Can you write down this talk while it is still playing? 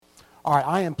All right,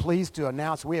 I am pleased to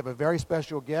announce we have a very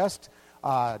special guest.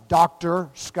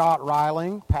 Dr. Scott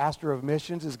Reiling, pastor of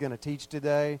missions, is going to teach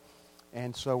today.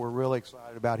 And so we're really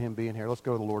excited about him being here. Let's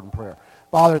go to the Lord in prayer.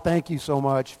 Father, thank you so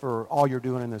much for all you're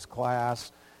doing in this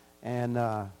class. And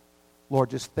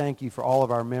Lord, just thank you for all of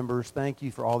our members. Thank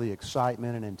you for all the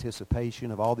excitement and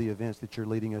anticipation of all the events that you're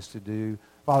leading us to do.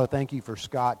 Father, thank you for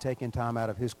Scott taking time out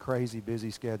of his crazy, busy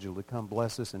schedule to come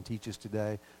bless us and teach us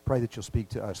today. Pray that you'll speak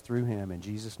to us through him. In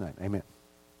Jesus' name, amen.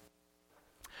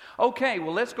 Okay,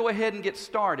 well, let's go ahead and get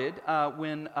started.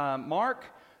 When Mark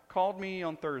called me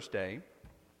on Thursday,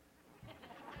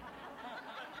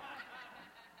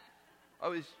 I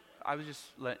was just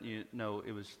letting you know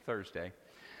it was Thursday.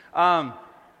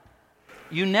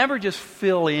 You never just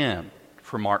fill in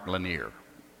for Mark Lanier,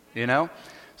 you know?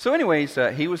 So anyways,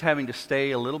 he was having to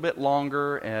stay a little bit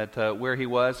longer at where he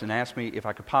was and asked me if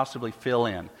I could possibly fill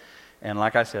in. And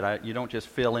like I said, you don't just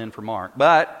fill in for Mark.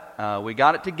 But we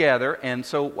got it together, and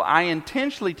so I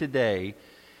intentionally today,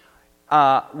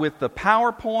 with the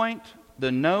PowerPoint,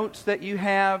 the notes that you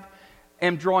have,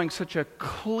 am drawing such a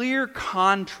clear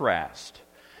contrast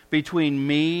between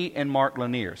me and Mark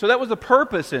Lanier. So that was the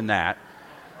purpose in that.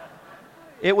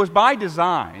 It was by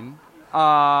design.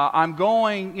 I'm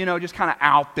going, just kind of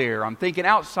out there. I'm thinking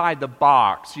outside the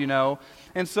box,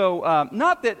 And so,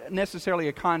 not that necessarily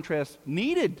a contrast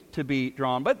needed to be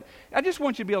drawn, but I just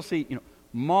want you to be able to see,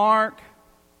 Mark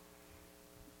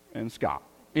and Scott.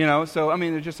 So,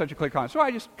 there's just such a clear contrast. So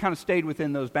I just kind of stayed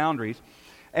within those boundaries.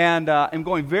 And I'm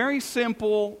going very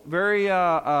simple, very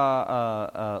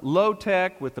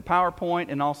low-tech with the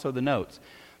PowerPoint and also the notes.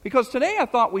 Because today I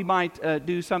thought we might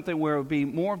do something where it would be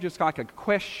more of just like a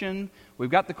question. We've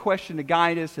got the question to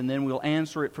guide us, and then we'll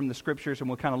answer it from the Scriptures, and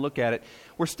we'll kind of look at it.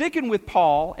 We're sticking with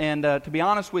Paul, and to be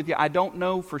honest with you, I don't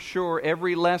know for sure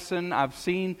every lesson. I've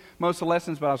seen most of the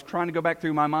lessons, but I was trying to go back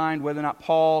through my mind whether or not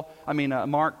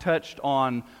Mark touched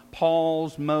on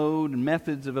Paul's mode and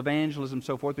methods of evangelism and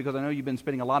so forth, because I know you've been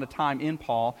spending a lot of time in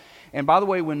Paul. And by the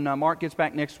way, when Mark gets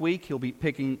back next week, he'll be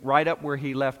picking right up where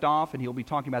he left off, and he'll be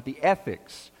talking about the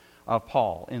ethics of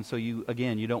Paul. And so you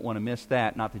don't want to miss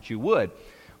that, not that you would.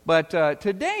 But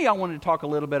today I wanted to talk a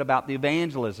little bit about the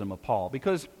evangelism of Paul,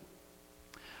 because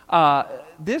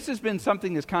this has been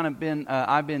something that's kind of been,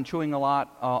 I've been chewing a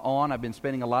lot on. I've been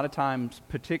spending a lot of time,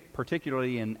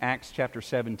 particularly in Acts chapter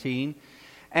 17,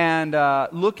 and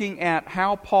looking at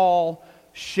how Paul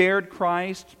shared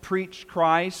Christ, preached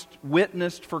Christ,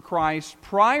 witnessed for Christ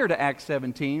prior to Acts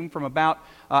 17, from about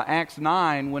Acts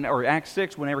 9 or Acts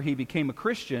 6, whenever he became a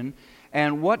Christian,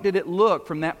 and what did it look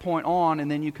from that point on, and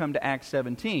then you come to Acts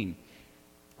 17.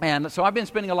 And so I've been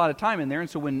spending a lot of time in there, and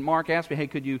so when Mark asked me, hey,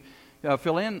 could you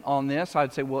fill in on this,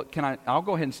 I'd say, well, I'll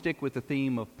go ahead and stick with the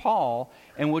theme of Paul,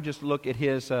 and we'll just look at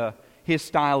his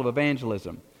style of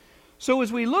evangelism. So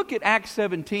as we look at Acts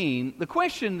 17, the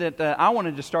question that I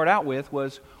wanted to start out with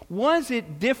was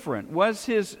it different? Was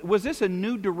this a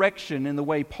new direction in the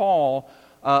way Paul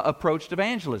approached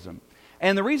evangelism?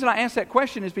 And the reason I asked that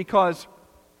question is because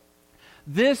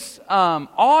this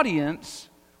audience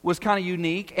was kind of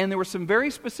unique, and there were some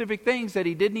very specific things that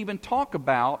he didn't even talk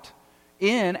about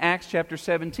in Acts chapter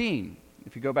 17.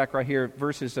 If you go back right here,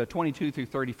 verses 22 through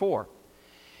 34.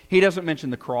 He doesn't mention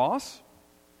the cross.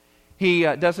 He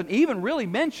doesn't even really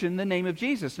mention the name of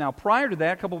Jesus. Now, prior to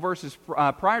that, a couple verses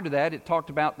prior to that, it talked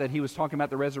about that he was talking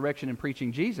about the resurrection and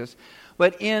preaching Jesus.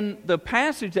 But in the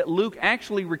passage that Luke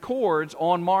actually records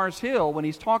on Mars Hill, when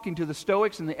he's talking to the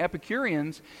Stoics and the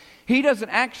Epicureans, he doesn't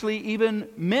actually even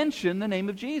mention the name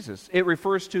of Jesus. It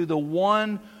refers to the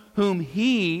one whom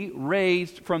he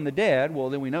raised from the dead.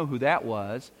 Well, then we know who that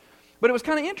was. But it was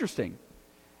kind of interesting.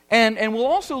 And we'll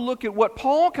also look at what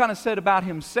Paul kind of said about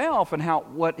himself and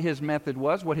what his method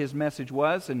was, what his message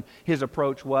was, and his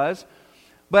approach was.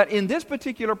 But in this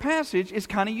particular passage, it's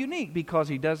kind of unique because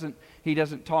he doesn't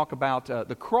talk about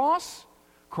the cross,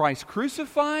 Christ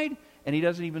crucified, and he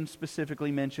doesn't even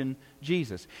specifically mention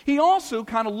Jesus. He also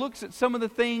kind of looks at some of the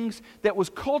things that was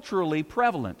culturally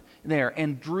prevalent there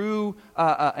and drew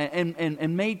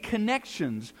and made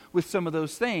connections with some of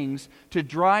those things to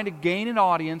try to gain an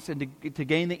audience and to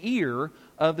gain the ear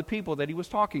of the people that he was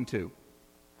talking to.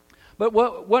 But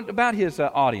what about his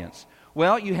audience?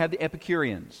 Well, you had the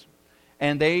Epicureans,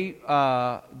 and they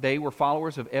were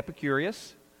followers of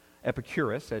Epicurus,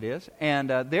 that is,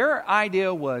 and their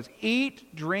idea was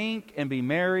eat, drink, and be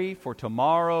merry, for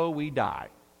tomorrow we die.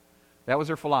 That was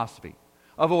their philosophy.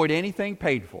 Avoid anything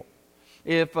painful.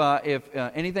 If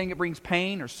anything that brings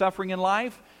pain or suffering in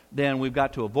life, then we've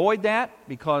got to avoid that,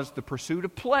 because the pursuit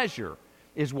of pleasure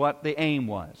is what the aim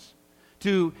was.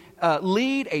 To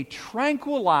lead a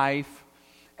tranquil life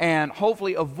and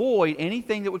hopefully avoid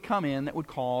anything that would come in that would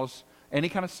cause any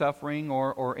kind of suffering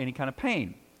or any kind of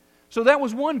pain. So that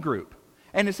was one group.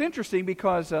 And it's interesting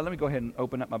because, let me go ahead and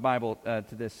open up my Bible to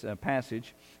this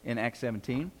passage in Acts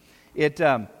 17. It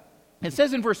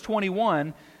says in verse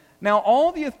 21, "Now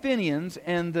all the Athenians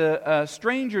and the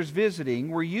strangers visiting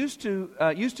were used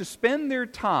to spend their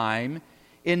time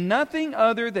in nothing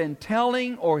other than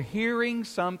telling or hearing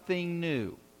something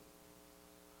new."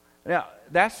 Now,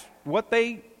 that's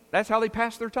how they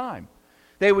passed their time.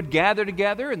 They would gather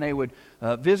together and they would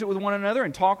visit with one another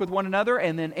and talk with one another,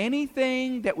 and then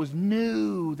anything that was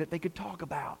new that they could talk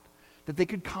about, that they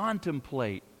could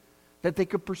contemplate, that they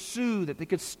could pursue, that they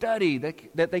could study,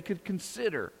 that they could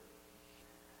consider.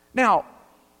 Now,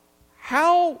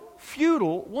 how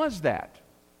futile was that?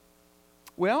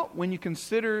 Well, when you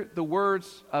consider the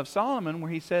words of Solomon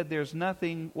where he said there's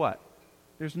nothing, what?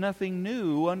 There's nothing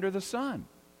new under the sun.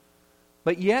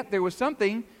 But yet there was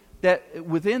something that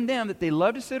within them that they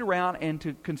loved to sit around and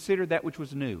to consider that which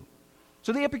was new.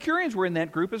 So the Epicureans were in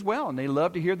that group as well, and they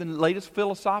loved to hear the latest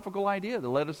philosophical idea, the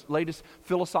latest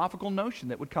philosophical notion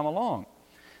that would come along.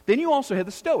 Then you also had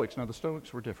the Stoics. Now the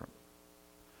Stoics were different.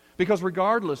 Because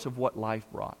regardless of what life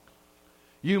brought,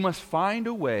 you must find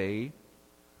a way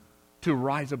to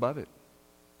rise above it.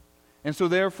 And so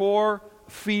therefore,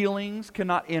 feelings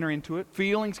cannot enter into it.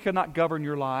 Feelings cannot govern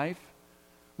your life.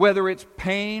 Whether it's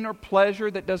pain or pleasure,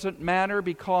 that doesn't matter,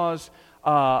 because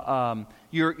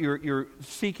you're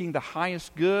seeking the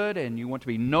highest good and you want to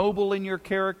be noble in your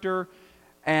character,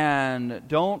 and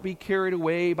don't be carried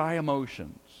away by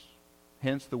emotions.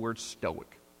 Hence the word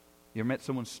stoic. You ever met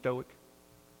someone stoic?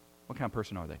 What kind of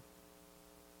person are they?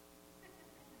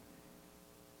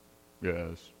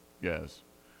 Yes.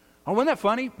 Oh, wasn't that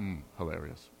funny?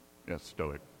 Hilarious. Yes,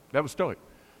 stoic. That was stoic.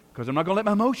 Because I'm not going to let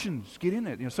my emotions get in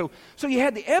it. So you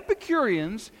had the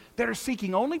Epicureans that are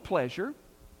seeking only pleasure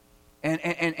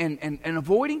and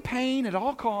avoiding pain at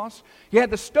all costs. You had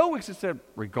the Stoics that said,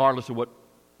 regardless of what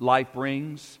life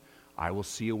brings, I will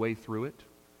see a way through it.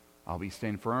 I'll be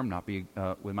staying firm, not be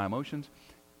with my emotions.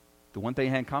 The one thing they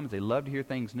had in common is they loved to hear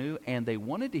things new, and they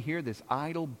wanted to hear this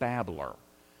idle babbler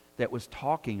that was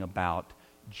talking about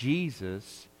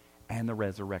Jesus and the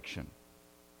resurrection.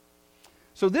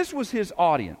 So this was his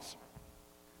audience.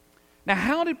 Now,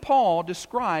 how did Paul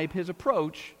describe his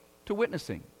approach to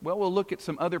witnessing? Well, we'll look at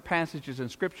some other passages in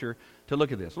Scripture to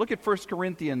look at this. Look at 1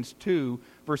 Corinthians 2,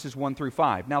 verses 1 through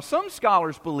 5. Now, some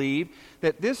scholars believe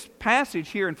that this passage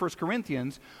here in 1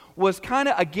 Corinthians was kind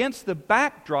of against the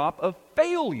backdrop of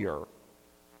failure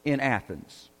in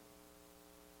Athens.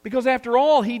 Because after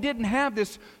all, he didn't have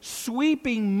this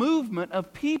sweeping movement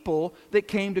of people that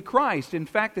came to Christ. In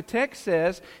fact, the text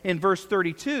says in verse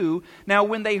 32, "Now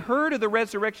when they heard of the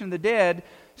resurrection of the dead,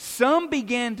 some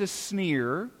began to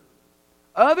sneer.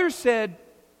 Others said,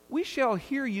 'We shall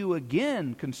hear you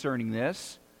again concerning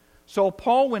this.' So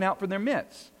Paul went out from their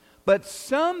midst. But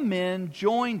some men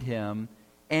joined him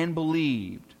and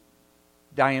believed."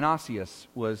 Dionysius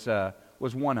was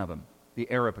one of them, the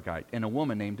Areopagite, and a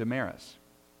woman named Damaris.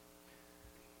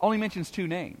 Only mentions two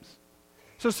names.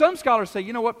 So some scholars say,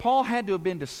 you know what, Paul had to have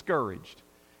been discouraged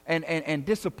and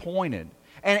disappointed.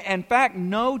 And in fact,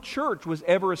 no church was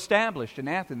ever established in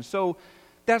Athens. So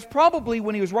that's probably,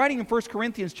 when he was writing in 1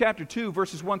 Corinthians chapter 2,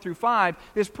 verses 1 through 5,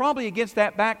 is probably against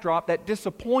that backdrop, that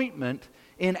disappointment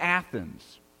in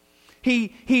Athens. He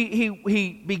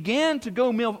began to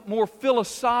go more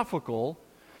philosophical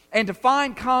and to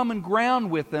find common ground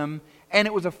with them. And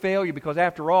it was a failure because,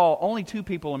 after all, only two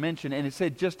people are mentioned, and it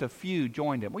said just a few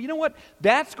joined him. Well, you know what?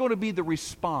 That's going to be the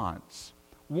response.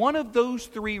 One of those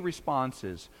three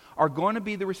responses are going to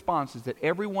be the responses that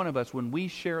every one of us, when we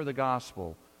share the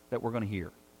gospel, that we're going to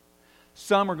hear.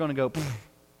 Some are going to go,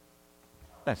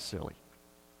 that's silly.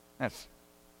 That's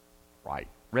right.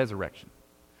 Resurrection.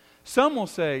 Some will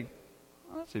say,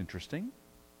 oh, that's interesting.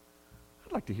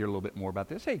 I'd like to hear a little bit more about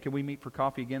this. Hey, can we meet for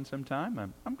coffee again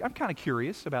sometime? I'm kind of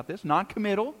curious about this.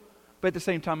 Non-committal, but at the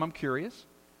same time, I'm curious.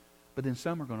 But then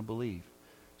some are going to believe.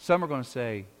 Some are going to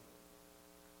say,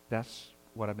 that's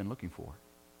what I've been looking for.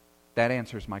 That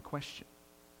answers my question.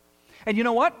 And you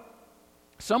know what?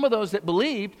 Some of those that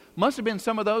believed must have been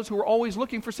some of those who were always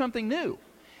looking for something new.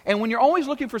 And when you're always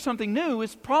looking for something new,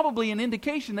 it's probably an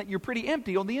indication that you're pretty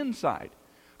empty on the inside.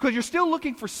 Because you're still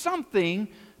looking for something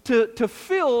to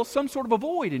fill some sort of a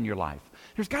void in your life.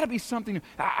 There's got to be something.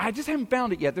 I just haven't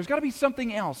found it yet. There's got to be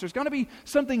something else. There's got to be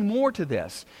something more to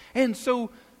this. And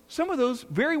so some of those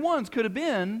very ones could have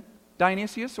been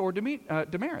Dionysius or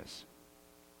Damaris.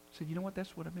 Said, you know what?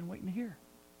 That's what I've been waiting to hear.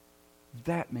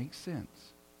 That makes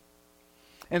sense.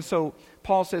 And so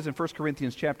Paul says in 1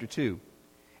 Corinthians chapter 2,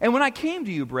 And when I came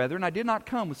to you, brethren, I did not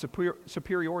come with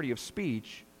superiority of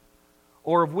speech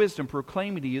or of wisdom,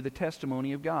 proclaiming to you the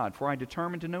testimony of God. For I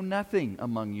determined to know nothing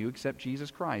among you except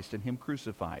Jesus Christ and Him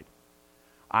crucified.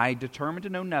 I determined to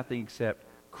know nothing except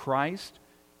Christ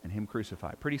and Him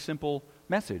crucified. Pretty simple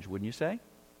message, wouldn't you say?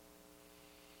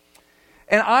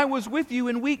 And I was with you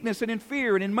in weakness and in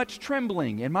fear and in much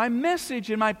trembling. And my message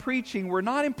and my preaching were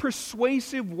not in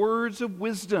persuasive words of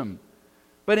wisdom,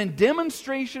 but in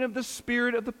demonstration of the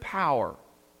Spirit of the power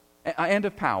and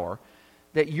of power,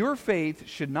 that your faith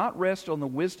should not rest on the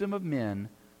wisdom of men,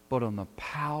 but on the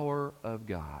power of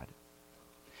God.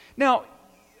 Now,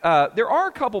 there are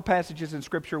a couple passages in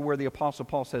Scripture where the Apostle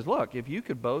Paul says, look, if you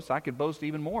could boast, I could boast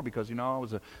even more because, I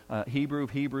was a Hebrew of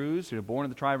Hebrews, born in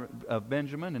the tribe of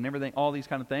Benjamin and everything, all these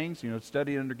kind of things,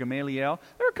 studied under Gamaliel.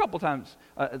 There are a couple times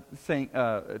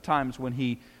when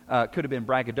he could have been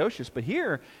braggadocious, but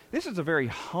here, this is a very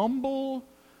humble,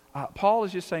 Paul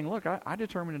is just saying, look, I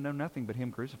determined to know nothing but Him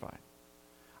crucified.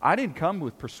 I didn't come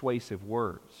with persuasive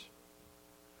words.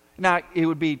 Now, it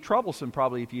would be troublesome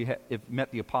probably if you met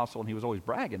the apostle and he was always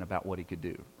bragging about what he could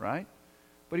do, right?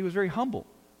 But he was very humble.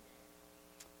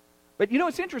 But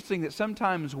it's interesting that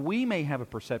sometimes we may have a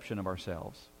perception of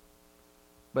ourselves,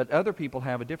 but other people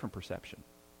have a different perception.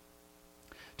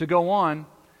 To go on,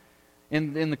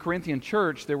 in the Corinthian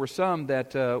church, there were some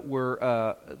that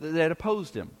that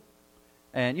opposed him.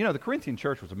 And, the Corinthian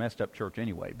church was a messed up church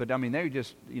anyway. But, they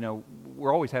just,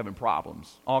 were always having problems,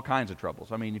 all kinds of troubles.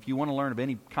 If you want to learn of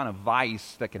any kind of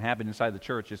vice that can happen inside the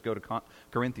church, just go to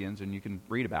Corinthians and you can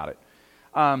read about it.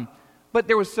 But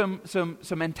there was some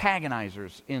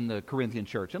antagonizers in the Corinthian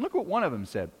church. And look what one of them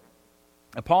said.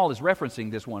 Paul is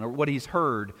referencing this one, or what he's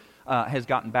heard has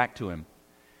gotten back to him.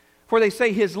 For they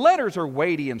say his letters are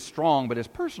weighty and strong, but his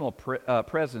personal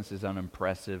presence is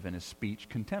unimpressive and his speech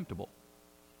contemptible.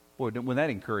 Boy, wouldn't that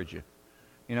encourage you?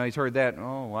 He's heard that.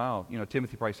 Oh, wow.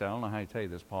 Timothy probably said, I don't know how to tell you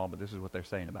this, Paul, but this is what they're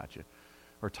saying about you.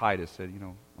 Or Titus said,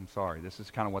 I'm sorry. This is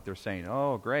kind of what they're saying.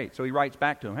 Oh, great. So he writes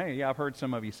back to him, hey, yeah, I've heard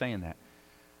some of you saying that.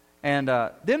 And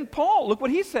then Paul, look what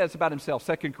he says about himself,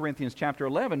 2 Corinthians chapter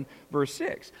 11, verse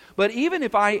 6. But even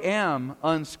if I am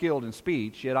unskilled in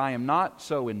speech, yet I am not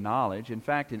so in knowledge. In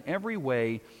fact, in every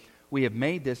way we have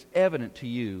made this evident to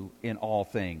you in all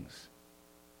things.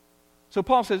 So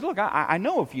Paul says, look, I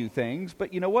know a few things,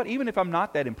 but you know what? Even if I'm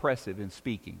not that impressive in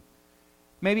speaking,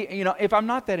 maybe, if I'm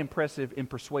not that impressive in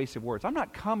persuasive words, I'm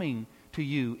not coming to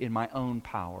you in my own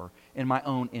power, in my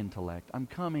own intellect. I'm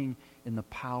coming in the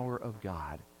power of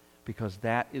God, because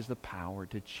that is the power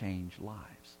to change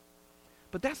lives.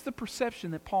 But that's the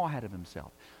perception that Paul had of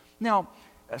himself. Now,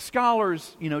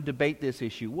 scholars, debate this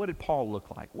issue. What did Paul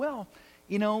look like? Well,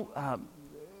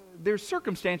 there's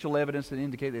circumstantial evidence that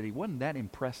indicate that he wasn't that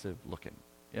impressive looking,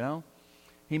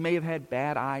 He may have had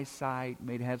bad eyesight,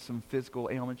 may have had some physical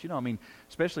ailments,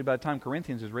 especially by the time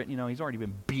Corinthians is written, he's already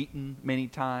been beaten many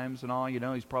times and all,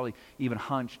 he's probably even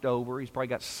hunched over, he's probably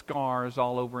got scars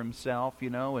all over himself,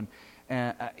 and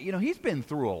he's been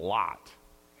through a lot.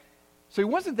 So he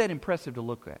wasn't that impressive to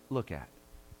look at.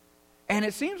 And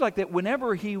it seems like that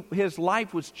whenever his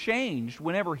life was changed,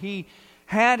 whenever he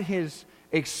had his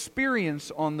experience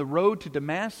on the road to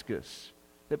Damascus,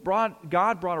 that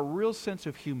God brought a real sense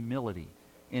of humility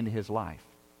into his life.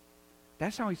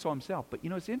 That's how he saw himself. But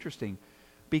it's interesting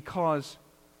because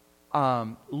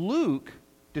Luke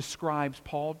describes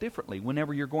Paul differently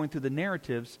whenever you're going through the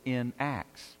narratives in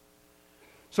Acts.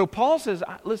 So Paul says,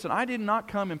 listen, I did not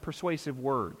come in persuasive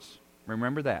words.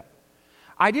 Remember that.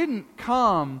 I didn't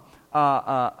come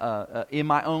in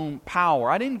my own power.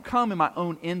 I didn't come in my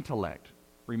own intellect.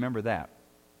 Remember that.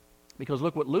 Because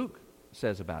look what Luke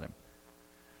says about him.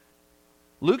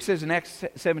 Luke says in Acts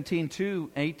 17:2,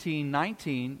 18,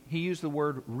 19, he used the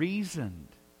word reasoned,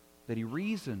 that he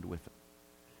reasoned with them.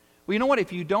 Well, you know what?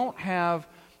 If you don't have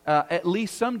at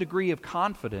least some degree of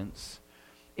confidence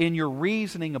in your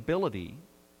reasoning ability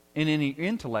and in your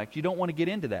intellect, you don't want to get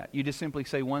into that. You just simply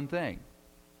say one thing.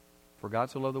 For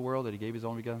God so loved the world that He gave His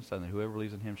only begotten Son, that whoever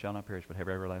believes in Him shall not perish but have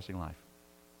everlasting life.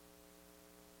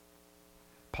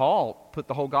 Paul put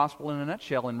the whole gospel in a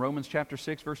nutshell in Romans chapter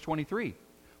 6, verse 23.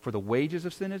 For the wages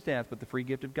of sin is death, but the free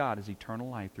gift of God is eternal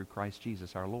life through Christ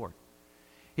Jesus our Lord.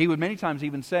 He would many times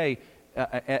even say,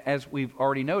 as we've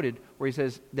already noted, where he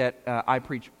says that I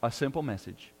preach a simple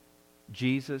message,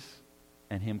 Jesus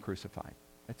and Him crucified.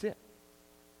 That's it.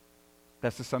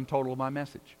 That's the sum total of my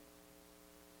message.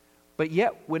 But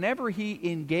yet, whenever he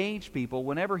engaged people,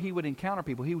 whenever he would encounter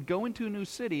people, he would go into a new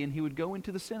city and he would go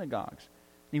into the synagogues.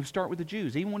 He would start with the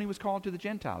Jews. Even when he was called to the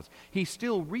Gentiles, he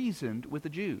still reasoned with the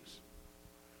Jews.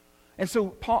 And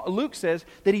so Luke says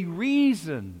that he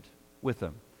reasoned with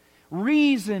them.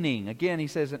 reasoning. Again, he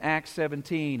says in Acts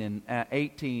 17 and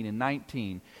 18 and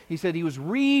 19, he said he was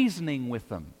reasoning with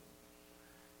them.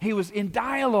 He was in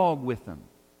dialogue with them.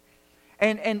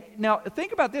 And now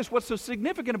think about this. What's so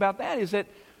significant about that is that,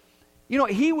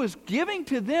 he was giving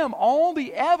to them all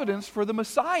the evidence for the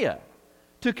Messiah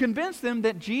to convince them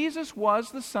that Jesus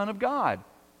was the Son of God.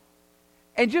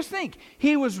 And just think,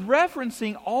 he was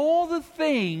referencing all the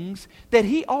things that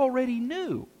he already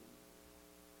knew.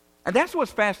 And that's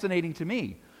what's fascinating to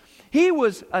me. He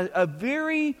was a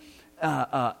very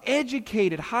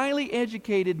educated, highly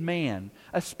educated man,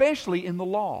 especially in the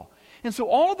law. And so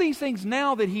all of these things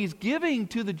now that he's giving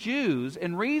to the Jews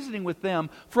and reasoning with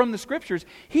them from the Scriptures,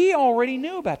 he already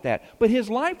knew about that. But his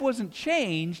life wasn't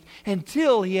changed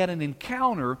until he had an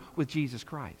encounter with Jesus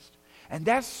Christ. And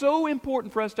that's so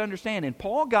important for us to understand. And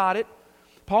Paul got it.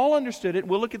 Paul understood it.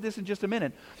 We'll look at this in just a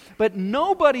minute. But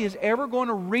nobody is ever going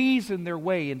to reason their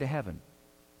way into heaven.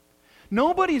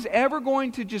 Nobody's ever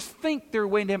going to just think their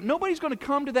way into heaven. Nobody's going to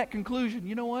come to that conclusion.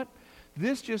 You know what?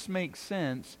 This just makes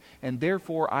sense, and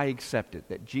therefore I accept it,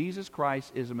 that Jesus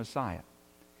Christ is a Messiah.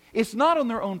 It's not on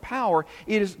their own power.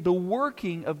 It is the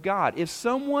working of God. If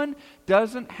someone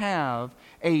doesn't have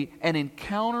an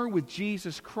encounter with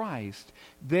Jesus Christ,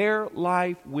 their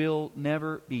life will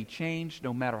never be changed,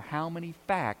 no matter how many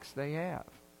facts they have.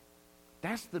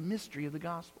 That's the mystery of the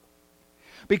gospel.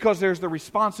 Because there's the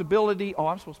responsibility. Oh,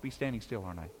 I'm supposed to be standing still,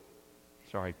 aren't I?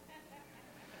 Sorry.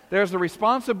 There's the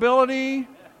responsibility.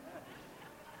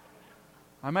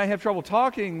 I may have trouble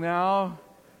talking now,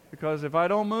 because if I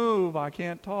don't move, I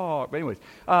can't talk. But anyways,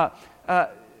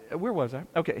 where was I?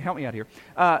 Okay, help me out here.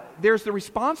 There's the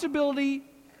responsibility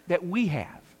that we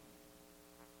have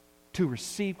to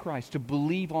receive Christ, to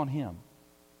believe on Him.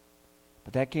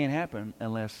 But that can't happen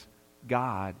unless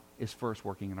God is first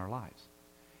working in our lives.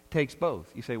 It takes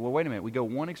both. You say, well, wait a minute. We go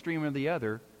one extreme or the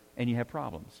other, and you have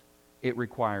problems. It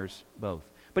requires both.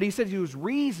 But he said he was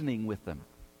reasoning with them.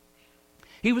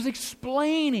 He was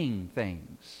explaining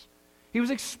things. He was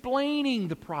explaining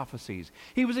the prophecies.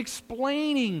 He was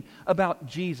explaining about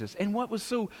Jesus. And what was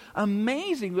so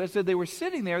amazing was that they were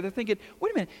sitting there, they're thinking,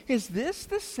 wait a minute, is this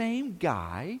the same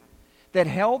guy that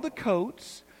held the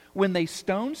coats when they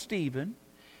stoned Stephen?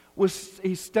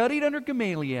 He studied under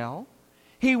Gamaliel.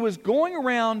 He was going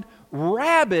around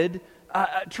rabid,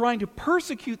 trying to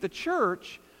persecute the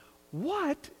church.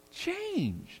 What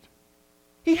changed?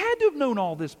 He had to have known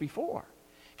all this before.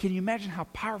 Can you imagine how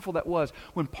powerful that was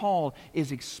when Paul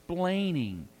is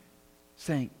explaining,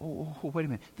 saying, oh, wait a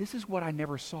minute, this is what I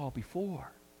never saw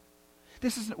before.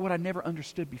 This is what I never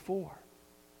understood before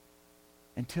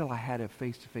until I had a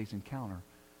face-to-face encounter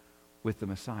with the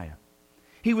Messiah.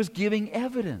 He was giving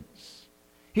evidence.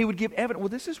 He would give evidence. Well,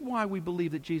 this is why we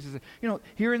believe that Jesus,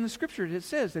 here in the Scripture it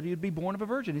says that he would be born of a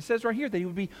virgin. It says right here that he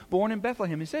would be born in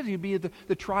Bethlehem. It says he would be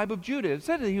the tribe of Judah. It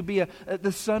said that he would be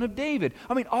the son of David.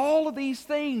 I mean, all of these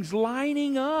things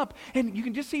lining up. And you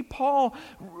can just see Paul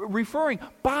referring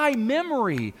by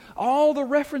memory all the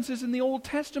references in the Old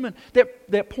Testament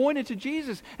that pointed to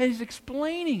Jesus. And he's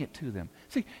explaining it to them.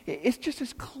 See, it's just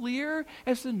as clear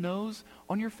as the nose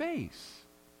on your face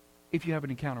if you have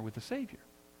an encounter with the Savior.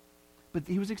 But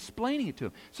he was explaining it to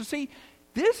him. So see,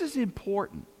 this is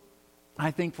important,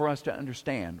 I think, for us to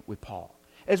understand with Paul.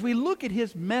 As we look at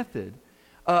his method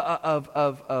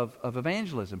of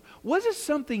evangelism, was it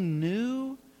something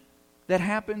new that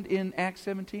happened in Acts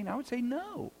 17? I would say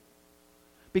no.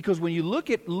 Because when you look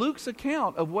at Luke's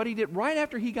account of what he did right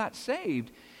after he got saved,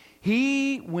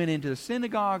 he went into the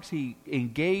synagogues, he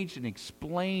engaged in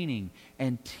explaining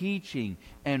and teaching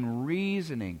and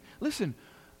reasoning. Listen,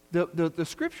 The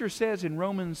Scripture says in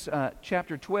Romans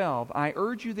chapter 12, I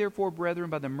urge you therefore, brethren,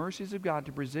 by the mercies of God,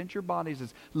 to present your bodies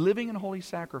as living and holy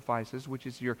sacrifices, which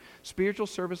is your spiritual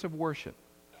service of worship.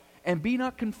 And be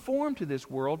not conformed to this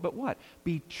world, but what?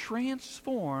 Be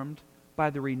transformed by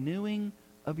the renewing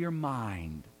of your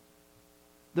mind.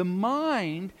 The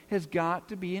mind has got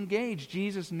to be engaged.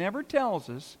 Jesus never tells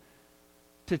us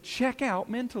to check out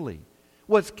mentally.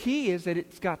 What's key is that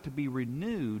it's got to be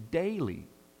renewed daily.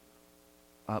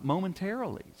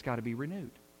 Momentarily, it's got to be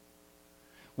renewed.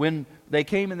 When they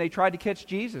came and they tried to catch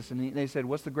Jesus, and they said,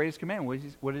 what's the greatest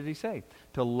commandment? What did he say?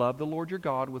 To love the Lord your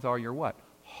God with all your what?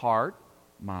 Heart,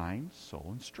 mind, soul,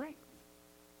 and strength.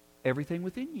 Everything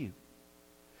within you.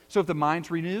 So if the mind's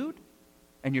renewed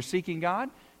and you're seeking God,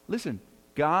 listen,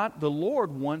 God, the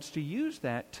Lord wants to use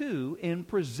that too in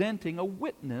presenting a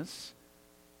witness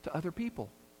to other people.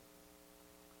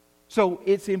 So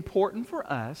it's important for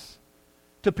us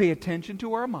to pay attention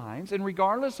to our minds, and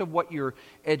regardless of what your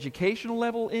educational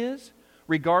level is,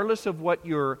 regardless of what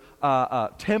your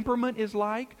temperament is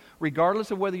like,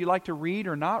 regardless of whether you like to read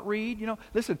or not read.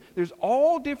 Listen, there's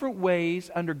all different ways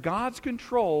under God's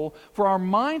control for our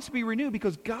minds to be renewed,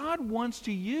 because God wants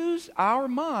to use our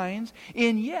minds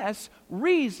in, yes,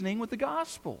 reasoning with the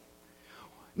gospel.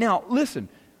 Now, listen,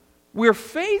 we're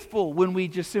faithful when we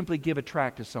just simply give a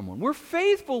tract to someone. We're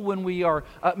faithful when we are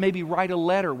maybe write a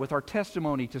letter with our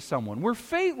testimony to someone.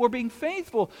 We're being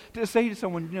faithful to say to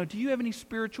someone, do you have any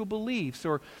spiritual beliefs?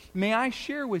 Or may I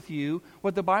share with you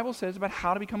what the Bible says about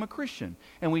how to become a Christian?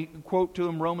 And we quote to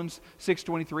them Romans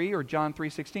 6:23 or John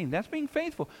 3:16. That's being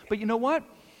faithful. But you know what?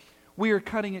 We are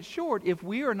cutting it short if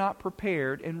we are not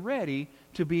prepared and ready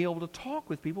to be able to talk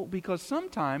with people, because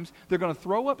sometimes they're going to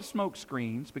throw up smoke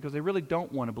screens because they really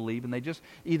don't want to believe, and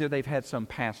either they've had some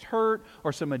past hurt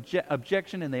or some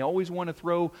objection, and they always want to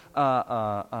throw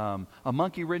a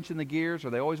monkey wrench in the gears, or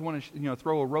they always want to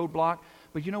throw a roadblock.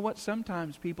 But you know what?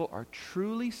 Sometimes people are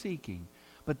truly seeking,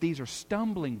 but these are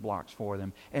stumbling blocks for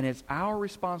them, and it's our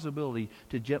responsibility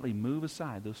to gently move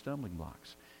aside those stumbling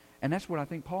blocks. And that's what I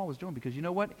think Paul was doing, because you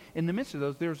know what? In the midst of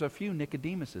those, there's a few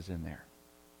Nicodemuses in there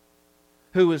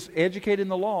who was educated in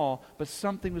the law, but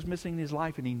something was missing in his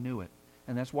life, and he knew it.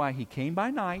 And that's why he came by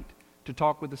night to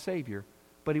talk with the Savior,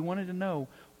 but he wanted to know,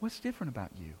 what's different about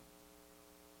you?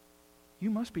 You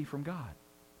must be from God.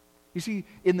 You see,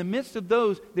 in the midst of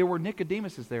those, there were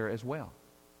Nicodemuses there as well.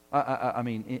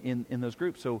 In those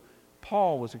groups. So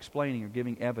Paul was explaining or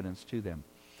giving evidence to them.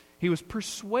 He was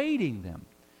persuading them.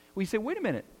 We say, wait a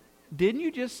minute. Didn't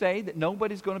you just say that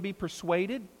nobody's going to be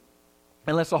persuaded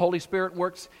unless the Holy Spirit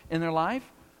works in their life?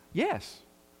 Yes.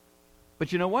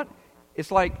 But you know what?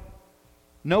 It's like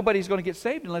nobody's going to get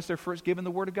saved unless they're first given the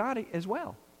Word of God as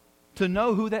well, to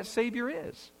know who that Savior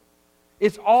is.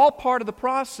 It's all part of the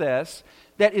process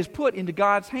that is put into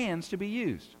God's hands to be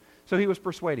used. So he was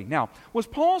persuading. Now, was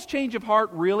Paul's change of heart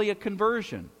really a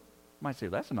conversion? You might say,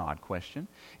 that's an odd question.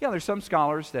 Yeah, there's some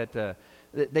scholars that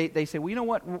they say, well, you know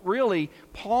what? Really,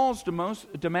 Paul's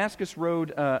Damascus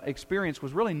Road experience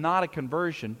was really not a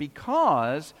conversion,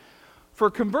 because for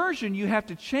conversion, you have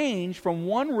to change from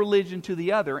one religion to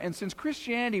the other. And since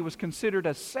Christianity was considered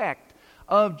a sect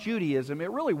of Judaism,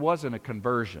 it really wasn't a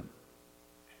conversion.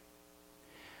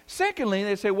 Secondly,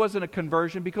 they say it wasn't a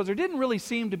conversion because there didn't really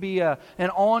seem to be an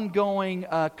ongoing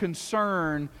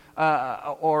concern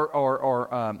or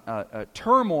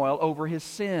turmoil over his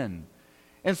sin.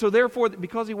 And so therefore,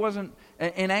 because he wasn't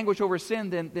in anguish over sin,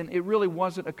 then it really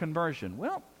wasn't a conversion.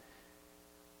 Well,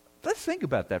 let's think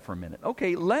about that for a minute.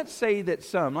 Okay, let's say that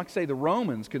the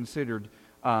Romans considered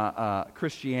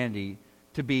Christianity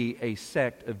to be a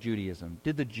sect of Judaism.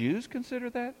 Did the Jews consider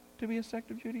that to be a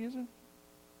sect of Judaism?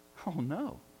 Oh,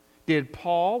 no. Did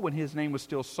Paul, when his name was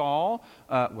still Saul,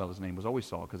 his name was always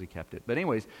Saul because he kept it. But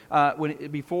anyways,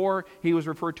 before he was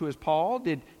referred to as Paul,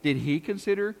 did he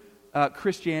consider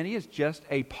Christianity as just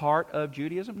a part of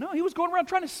Judaism? No, he was going around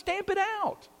trying to stamp it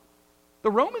out.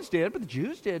 The Romans did, but the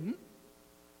Jews didn't.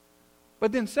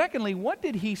 But then secondly, what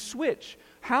did he switch?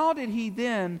 How did he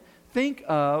then think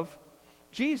of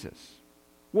Jesus?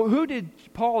 Well, who did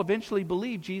Paul eventually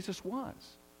believe Jesus was?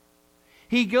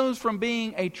 He goes from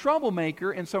being a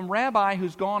troublemaker and some rabbi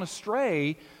who's gone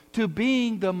astray to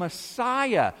being the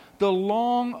Messiah, the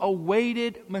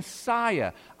long-awaited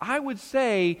Messiah. I would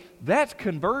say that's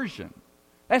conversion.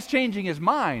 That's changing his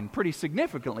mind pretty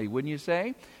significantly, wouldn't you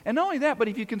say? And not only that, but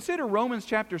if you consider Romans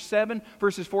chapter 7,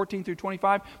 verses 14 through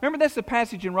 25, remember that's the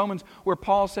passage in Romans where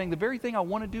Paul's saying, the very thing I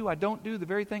want to do, I don't do. The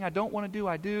very thing I don't want to do,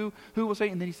 I do. Who will say?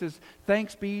 And then he says,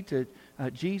 thanks be to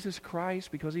Jesus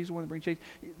Christ, because he's the one that brings change.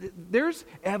 There's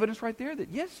evidence right there that,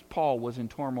 yes, Paul was in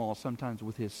turmoil sometimes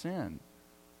with his sin.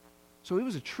 So it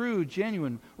was a true,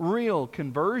 genuine, real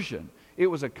conversion. It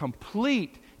was a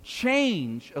complete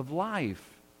change of life.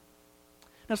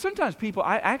 Now, sometimes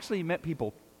I actually met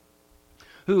people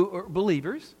who are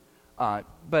believers,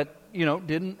 but,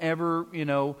 didn't ever,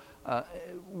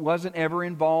 wasn't ever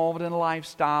involved in a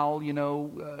lifestyle,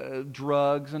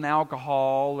 drugs and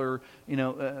alcohol or,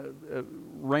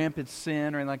 rampant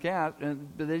sin or anything like that.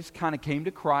 But they just kind of came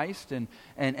to Christ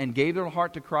and gave their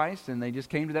heart to Christ, and they just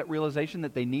came to that realization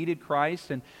that they needed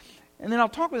Christ. And then I'll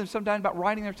talk with them sometimes about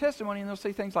writing their testimony, and they'll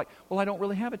say things like, well, I don't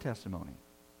really have a testimony.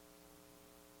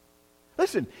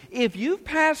 Listen, if you've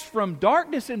passed from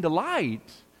darkness into light,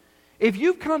 if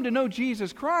you've come to know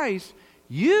Jesus Christ,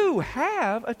 you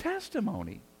have a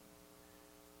testimony.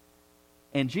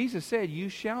 And Jesus said, you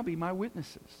shall be my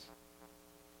witnesses.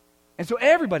 And so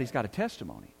everybody's got a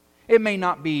testimony. It may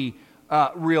not be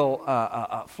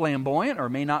real flamboyant, or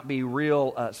may not be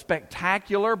real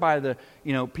spectacular by the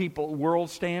world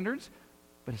standards,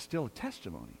 but it's still a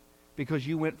testimony. because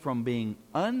you went from being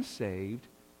unsaved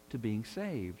to being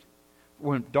saved.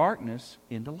 From darkness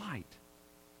into light.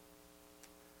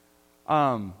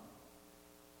 But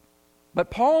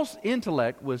Paul's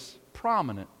intellect was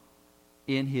prominent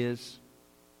in his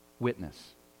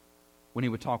witness when he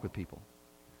would talk with people.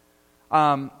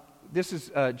 This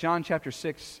is John chapter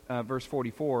 6, verse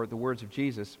 44, the words of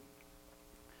Jesus.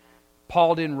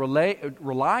 Paul didn't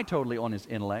rely totally on his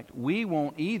intellect. We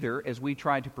won't either, as we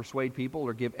try to persuade people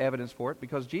or give evidence for it,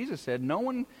 because Jesus said, no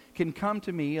one can come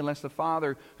to me unless the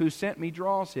Father who sent me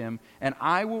draws him, and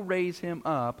I will raise him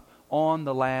up on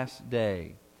the last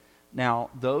day. Now,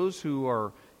 those who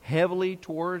are heavily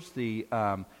towards the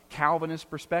Calvinist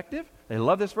perspective, they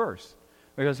love this verse.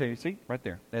 They're going to say, see, right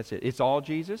there, that's it. It's all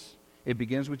Jesus. It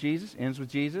begins with Jesus, ends with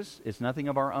Jesus. It's nothing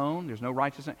of our own. There's no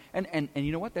righteousness. And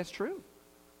you know what? That's true.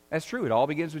 That's true. It all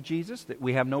begins with Jesus, that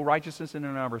we have no righteousness in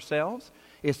and of ourselves.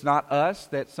 It's not us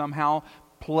that somehow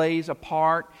plays a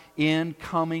part in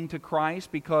coming to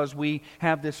Christ because we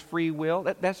have this free will.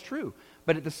 That's true.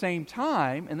 But at the same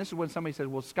time, and this is when somebody says,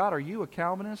 well, Scott, are you a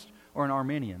Calvinist or an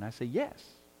Arminian? I say, yes.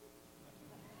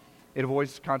 It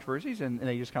avoids controversies, and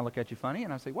they just kind of look at you funny,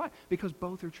 and I say, why? Because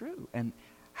both are true. And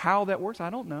how that works, I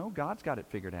don't know. God's got it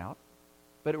figured out.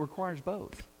 But it requires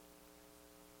both.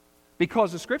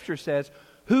 Because the Scripture says,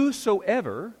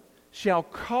 whosoever shall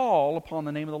call upon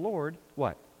the name of the Lord,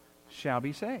 what? Shall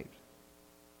be saved.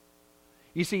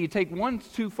 You see, you take one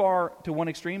too far to one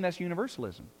extreme, that's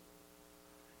universalism.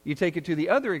 You take it to the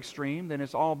other extreme, then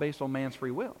it's all based on man's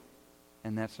free will.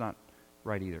 And that's not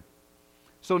right either.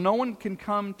 So no one can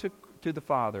come to the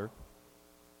Father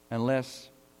unless,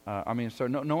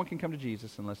 no one can come to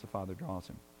Jesus unless the Father draws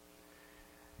him.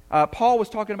 Paul was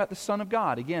talking about the Son of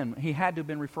God. Again, he had to have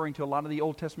been referring to a lot of the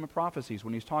Old Testament prophecies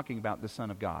when he was talking about the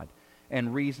Son of God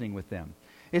and reasoning with them.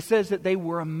 It says that they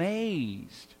were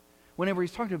amazed. Whenever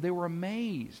he's talking to them, they were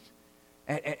amazed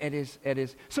at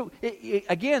his. So,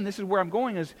 again, this is where I'm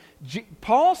going. Is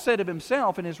Paul said of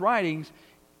himself in his writings,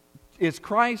 it's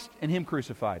Christ and him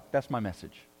crucified. That's my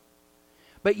message.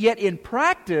 But yet in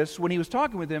practice, when he was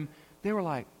talking with them, they were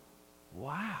like,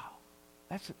 wow,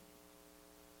 that's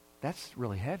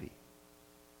really heavy.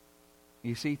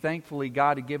 You see, thankfully,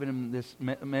 God had given him this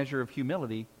measure of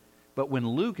humility. But when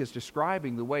Luke is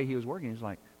describing the way he was working, he's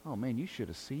like, oh man, you should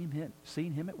have seen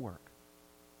him at work.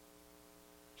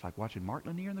 It's like watching Mark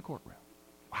Lanier in the courtroom.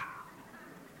 Wow.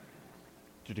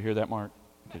 Did you hear that, Mark?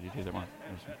 Did you hear that, Mark?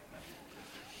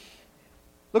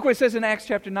 Look what it says in Acts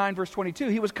chapter 9, verse 22.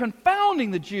 He was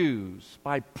confounding the Jews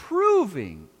by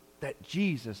proving that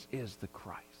Jesus is the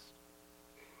Christ.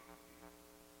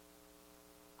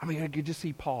 I mean, I could just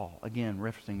see Paul, again,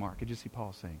 referencing Mark, I could just see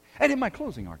Paul saying, and in my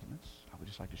closing arguments, I would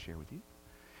just like to share with you.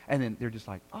 And then they're just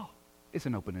like, oh, it's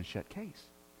an open and shut case.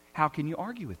 How can you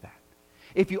argue with that?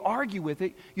 If you argue with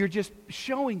it, you're just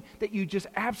showing that you just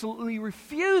absolutely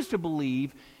refuse to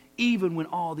believe even when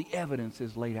all the evidence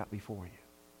is laid out before you.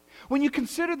 When you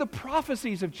consider the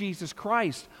prophecies of Jesus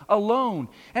Christ alone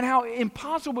and how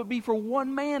impossible it would be for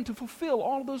one man to fulfill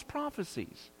all of those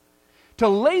prophecies, to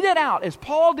lay that out, as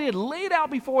Paul did, lay it out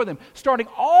before them, starting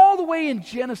all the way in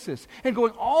Genesis and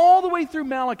going all the way through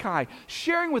Malachi,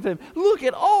 sharing with them, look,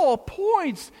 it all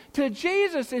points to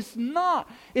Jesus. It's not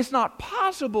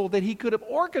possible that he could have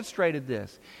orchestrated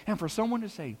this. And for someone to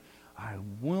say, I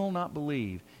will not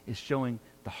believe, is showing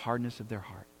the hardness of their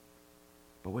heart.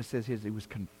 But what it says is he was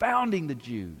confounding the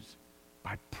Jews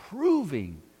by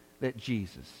proving that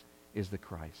Jesus is the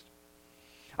Christ.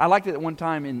 I liked it at one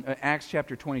time in Acts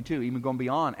chapter 22, even going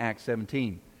beyond Acts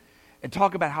 17, and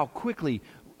talk about how quickly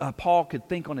Paul could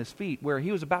think on his feet, where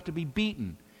he was about to be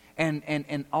beaten.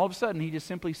 And all of a sudden, he just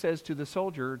simply says to the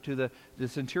soldier, to the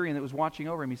centurion that was watching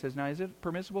over him, he says, now, is it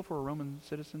permissible for a Roman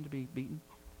citizen to be beaten?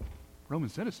 Roman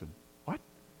citizen?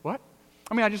 What?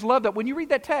 I mean, I just love that. When you read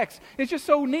that text, it's just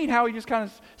so neat how he just kind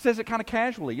of says it kind of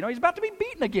casually. You know, he's about to be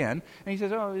beaten again. And he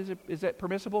says, oh, is that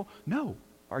permissible? No.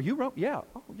 Are you Roman? Yeah.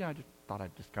 Oh, yeah, I just thought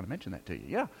I'd just kind of mention that to you.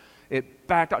 Yeah. It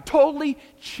backed up. Totally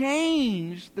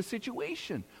changed the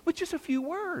situation with just a few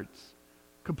words.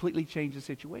 Completely changed the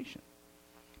situation.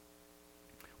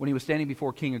 When he was standing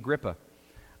before King Agrippa,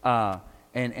 let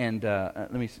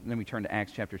me turn to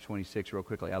Acts chapter 26 real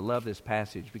quickly. I love this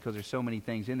passage because there's so many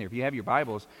things in there. If you have your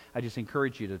Bibles, I just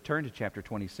encourage you to turn to chapter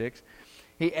 26.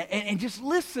 And just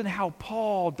listen how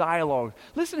Paul dialogues.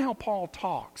 Listen how Paul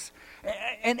talks.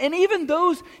 And even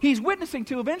those he's witnessing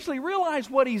to eventually realize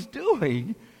what he's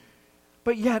doing,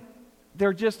 but yet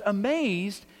they're just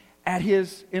amazed at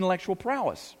his intellectual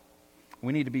prowess.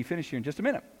 We need to be finished here in just a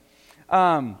minute.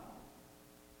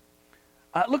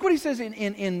 Look what he says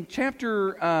in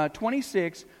chapter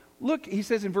 26, Look, he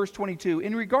says in verse 22,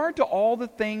 in regard to all the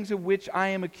things of which I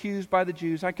am accused by the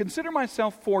Jews, I consider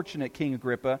myself fortunate, King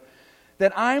Agrippa,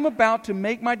 that I am about to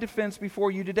make my defense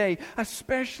before you today,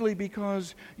 especially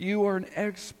because you are an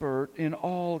expert in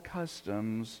all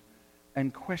customs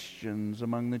and questions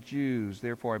among the Jews.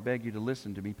 Therefore, I beg you to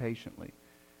listen to me patiently.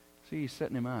 See, he's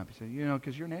setting him up. He said,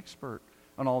 because you're an expert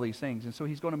on all these things. And so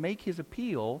he's going to make his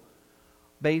appeal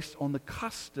based on the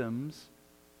customs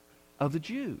of the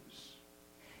Jews.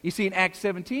 You see, in Acts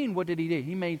 17, what did he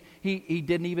do? He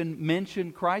didn't even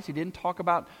mention Christ. He didn't talk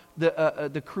about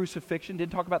the crucifixion,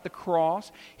 didn't talk about the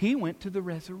cross. He went to the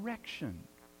resurrection.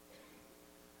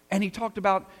 And he talked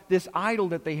about this idol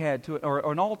that they had,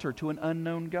 or an altar to an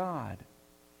unknown God.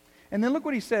 And then look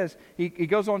what he says. He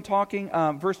goes on talking,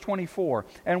 verse 24.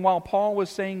 And while Paul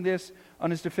was saying this on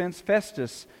his defense,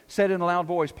 Festus said in a loud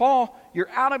voice, Paul,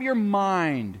 you're out of your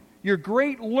mind. Your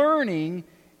great learning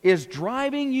is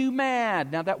driving you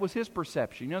mad. Now, that was his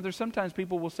perception. There's sometimes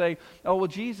people will say, oh, well,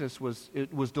 Jesus was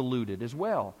deluded as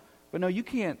well. But no, you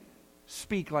can't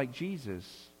speak like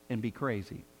Jesus and be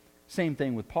crazy. Same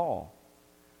thing with Paul.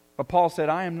 But Paul said,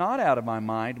 I am not out of my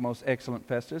mind, most excellent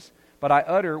Festus, but I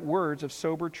utter words of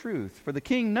sober truth. For the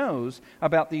king knows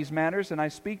about these matters, and I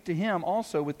speak to him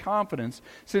also with confidence,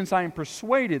 since I am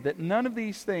persuaded that none of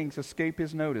these things escape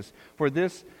his notice. For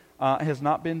this has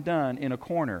not been done in a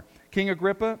corner. King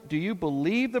Agrippa, do you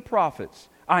believe the prophets?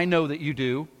 I know that you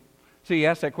do. So he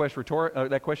asked that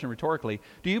question rhetorically.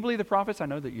 Do you believe the prophets? I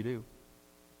know that you do.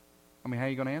 How are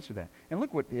you going to answer that? And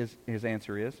look what his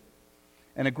answer is.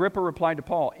 And Agrippa replied to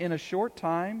Paul, in a short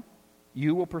time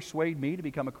you will persuade me to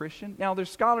become a Christian? Now there's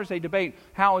scholars, they debate,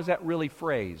 how is that really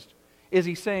phrased? Is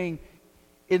he saying,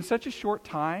 in such a short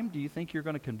time, do you think you're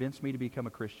going to convince me to become a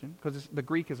Christian? Because the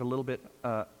Greek is a little bit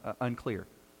unclear.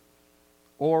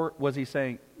 Or was he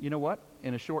saying, you know what?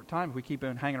 In a short time, if we keep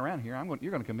hanging around here,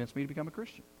 you're going to convince me to become a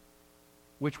Christian.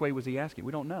 Which way was he asking?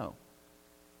 We don't know.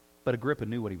 But Agrippa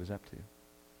knew what he was up to.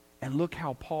 And look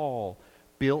how Paul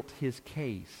built his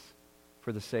case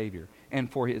for the Savior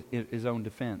and for his own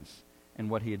defense and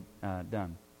what he had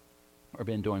done or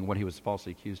been doing, what he was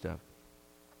falsely accused of.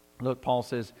 Look, Paul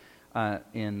says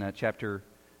in chapter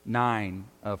 9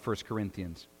 of 1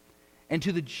 Corinthians, and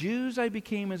to the Jews I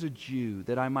became as a Jew,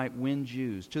 that I might win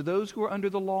Jews. To those who are under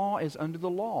the law, as under the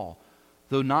law,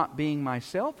 though not being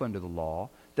myself under the law,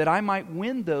 that I might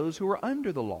win those who are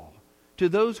under the law. To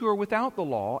those who are without the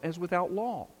law, as without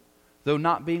law, though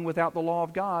not being without the law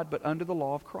of God, but under the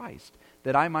law of Christ,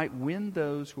 that I might win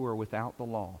those who are without the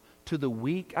law. To the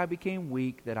weak I became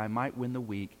weak, that I might win the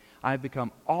weak. I have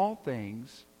become all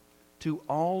things to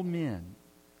all men,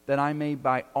 that I may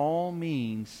by all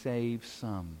means save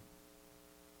some.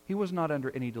 He was not under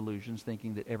any delusions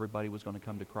thinking that everybody was going to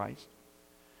come to Christ.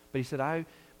 But he said, I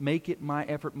make it my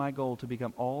effort, my goal, to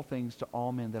become all things to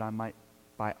all men, that I might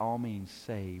by all means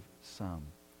save some.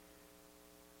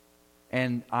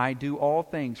 And I do all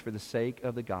things for the sake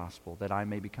of the gospel, that I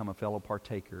may become a fellow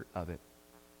partaker of it.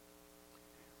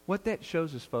 What that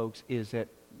shows us, folks, is that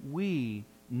we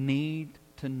need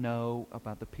to know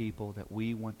about the people that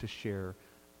we want to share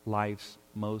life's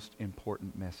most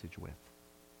important message with.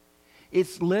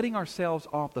 It's letting ourselves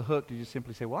off the hook to just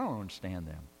simply say, well, I don't understand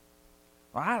them.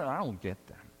 Or, I don't get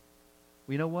them.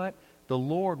 Well, you know what? The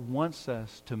Lord wants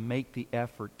us to make the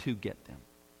effort to get them.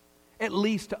 At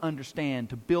least to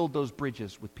understand, to build those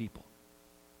bridges with people.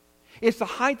 It's the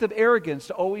height of arrogance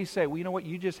to always say, well, you know what?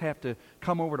 You just have to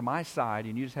come over to my side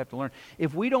and you just have to learn.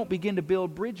 If we don't begin to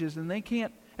build bridges, then they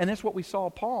can't. And that's what we saw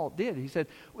Paul did. He said,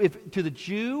 if to the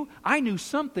Jew, I knew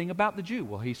something about the Jew.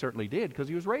 Well, he certainly did, because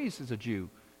he was raised as a Jew,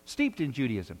 steeped in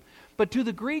Judaism. But to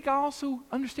the Greek, I also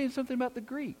understand something about the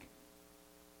Greek.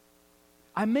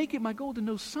 I make it my goal to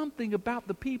know something about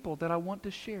the people that I want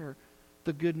to share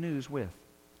the good news with.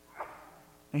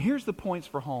 And here's the points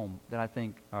for home that I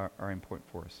think are important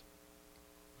for us.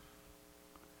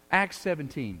 Acts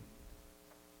 17.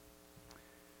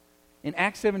 In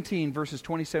Acts 17, verses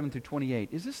 27 through 28,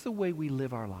 is this the way we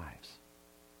live our lives?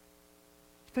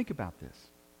 Think about this.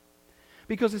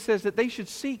 Because it says that they should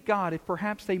seek God if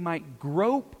perhaps they might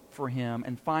grope for Him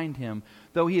and find Him,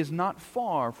 though He is not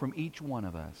far from each one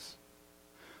of us.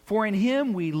 For in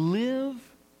Him we live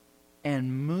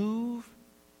and move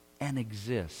and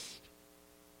exist.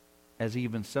 As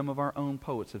even some of our own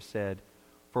poets have said,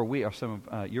 some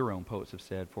of your own poets have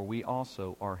said, for we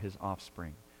also are His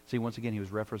offspring. See, once again, he was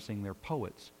referencing their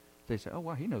poets. They say, oh,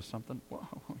 well, he knows something. Well,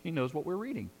 he knows what we're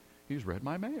reading. He's read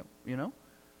my mail, you know.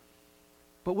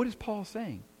 But what is Paul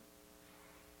saying?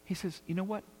 He says, you know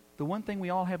what? The one thing we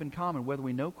all have in common, whether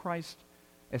we know Christ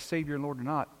as Savior and Lord or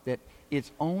not, that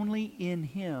it's only in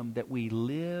Him that we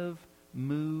live,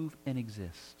 move, and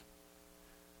exist.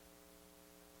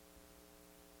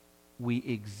 We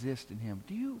exist in Him.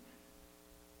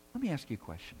 Let me ask you a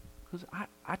question. Because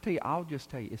I'll just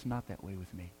tell you, it's not that way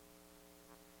with me.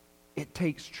 It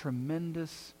takes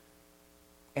tremendous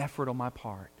effort on my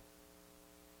part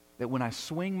that when I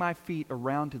swing my feet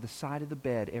around to the side of the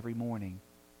bed every morning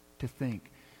to think,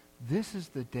 this is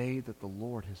the day that the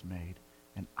Lord has made,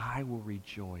 and I will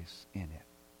rejoice in it.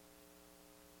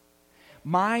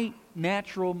 My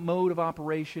natural mode of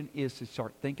operation is to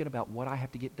start thinking about what I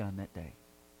have to get done that day.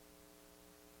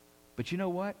 But you know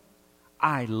what?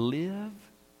 I live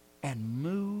and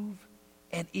move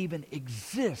and even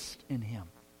exist in Him.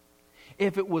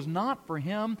 If it was not for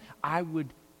Him, I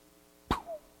would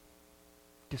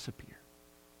disappear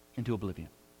into oblivion.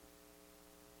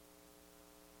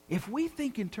 If we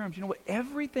think in terms, you know what,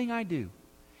 everything I do,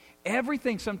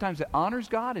 everything sometimes that honors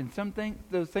God and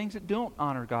those things that don't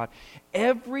honor God,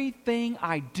 everything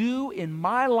I do in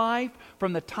my life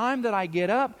from the time that I get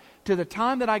up to the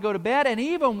time that I go to bed, and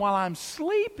even while I'm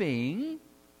sleeping,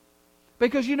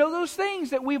 because you know those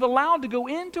things that we've allowed to go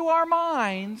into our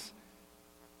minds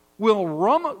will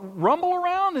rumble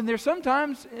around, and they're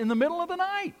sometimes in the middle of the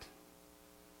night.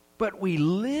 But we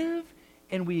live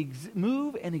and we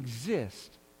move and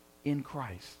exist in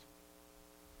Christ.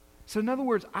 So in other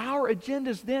words, our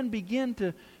agendas then begin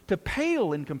to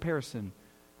pale in comparison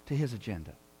to His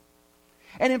agenda.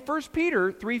 And in 1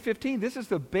 Peter 3:15, this is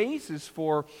the basis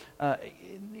for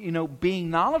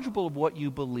being knowledgeable of what you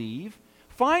believe,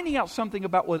 finding out something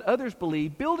about what others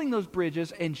believe, building those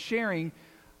bridges, and sharing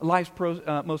life's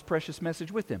most precious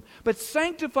message with them. But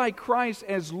sanctify Christ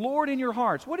as Lord in your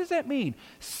hearts. What does that mean?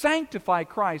 Sanctify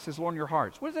Christ as Lord in your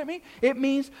hearts. What does that mean? It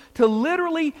means to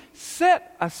literally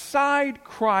set aside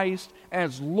Christ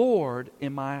as Lord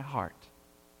in my heart.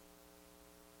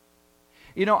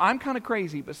 You know, I'm kind of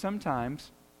crazy, but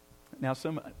sometimes, I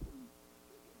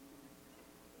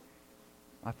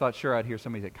thought sure I'd hear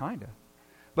somebody say kinda.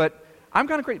 But I'm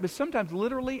kind of crazy, but sometimes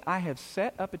literally I have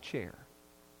set up a chair.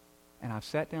 And I've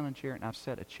sat down in a chair, and I've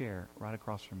set a chair right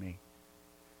across from me.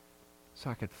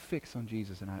 So I could fix on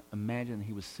Jesus. And I imagined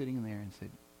He was sitting there and said,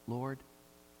 Lord,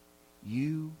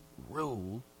 you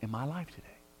rule in my life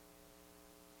today.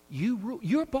 You rule.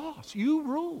 You're boss. You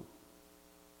rule.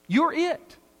 You're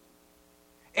it.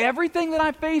 Everything that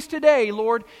I face today,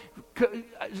 Lord,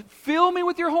 fill me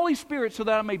with your Holy Spirit so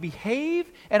that I may behave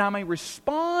and I may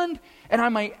respond and I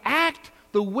may act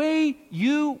the way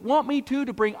you want me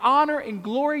to bring honor and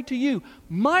glory to you.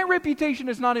 My reputation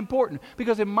is not important,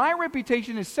 because if my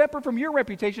reputation is separate from your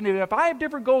reputation, and if I have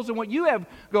different goals than what you have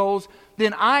goals,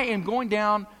 then I am going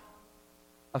down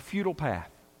a futile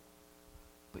path.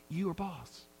 But you are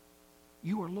boss.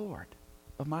 You are Lord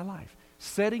of my life.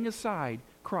 Setting aside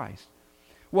Christ.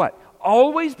 What?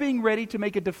 Always being ready to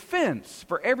make a defense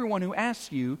for everyone who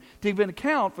asks you to give an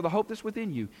account for the hope that's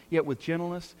within you, yet with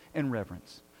gentleness and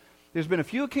reverence. There's been a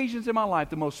few occasions in my life,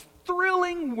 the most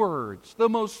thrilling words, the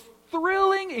most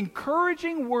thrilling,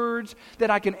 encouraging words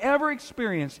that I can ever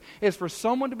experience is for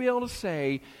someone to be able to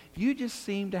say, you just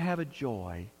seem to have a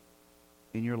joy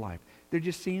in your life. There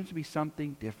just seems to be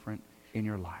something different in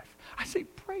your life. I say,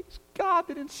 praise God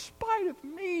that in spite of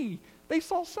me, they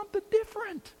saw something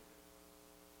different.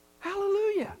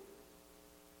 Hallelujah.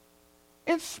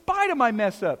 In spite of my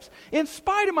mess-ups, in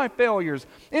spite of my failures,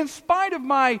 in spite of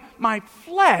my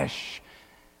flesh,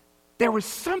 there was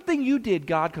something you did,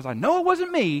 God, because I know it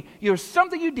wasn't me. There was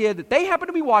something you did that they happened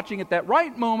to be watching at that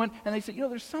right moment, and they said,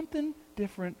 there's something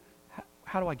different.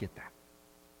 How do I get that?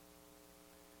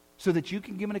 So that you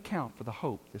can give an account for the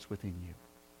hope that's within you.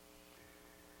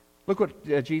 Look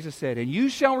what Jesus said, and you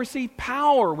shall receive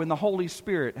power when the Holy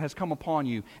Spirit has come upon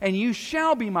you, and you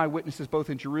shall be my witnesses both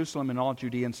in Jerusalem and all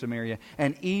Judea and Samaria,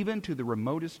 and even to the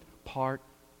remotest part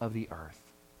of the earth.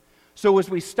 So as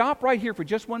we stop right here for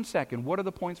just 1 second, what are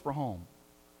the points for home?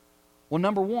 Well,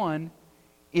 number one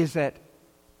is that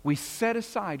we set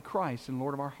aside Christ and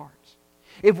Lord of our hearts.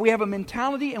 If we have a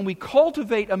mentality and we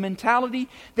cultivate a mentality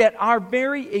that our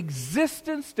very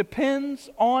existence depends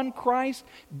on Christ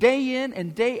day in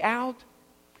and day out,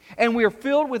 and we are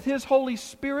filled with His Holy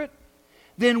Spirit,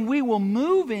 then we will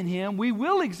move in Him, we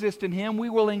will exist in Him, we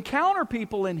will encounter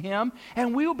people in Him,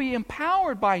 and we will be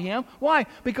empowered by Him. Why?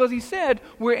 Because He said,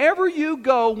 wherever you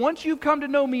go, once you've come to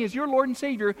know me as your Lord and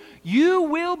Savior, you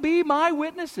will be my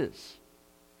witnesses.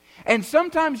 And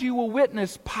sometimes you will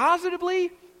witness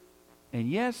positively. And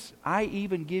yes, I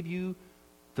even give you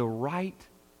the right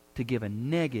to give a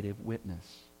negative witness.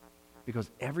 Because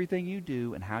everything you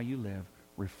do and how you live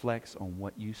reflects on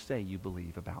what you say you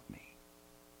believe about me.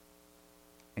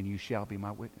 And you shall be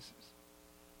my witnesses.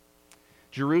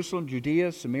 Jerusalem,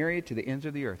 Judea, Samaria, to the ends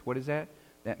of the earth. What is that?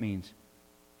 That means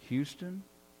Houston.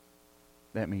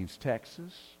 That means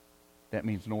Texas. That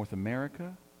means North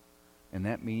America. And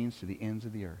that means to the ends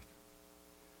of the earth.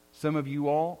 Some of you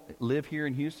all live here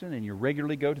in Houston and you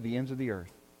regularly go to the ends of the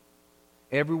earth.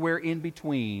 Everywhere in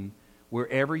between,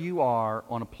 wherever you are,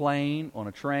 on a plane, on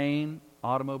a train,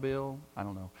 automobile, I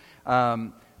don't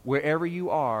know. Wherever you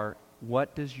are,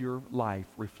 what does your life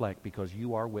reflect? Because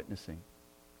you are witnessing.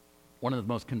 One of the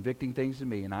most convicting things to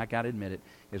me, and I got to admit it,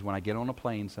 is when I get on a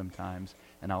plane sometimes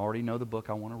and I already know the book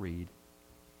I want to read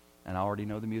and I already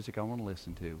know the music I want to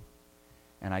listen to,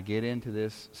 and I get into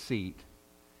this seat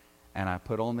and I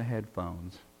put on the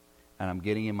headphones and I'm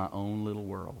getting in my own little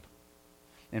world.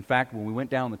 In fact, when we went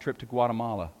down the trip to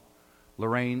Guatemala,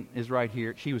 Lorraine is right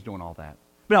here. She was doing all that.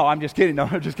 No, I'm just kidding. No,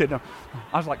 I'm just kidding. No.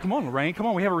 I was like, come on, Lorraine. Come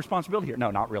on, we have a responsibility here.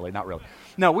 No, not really, not really.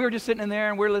 No, we were just sitting in there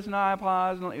and we're listening to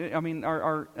iPods,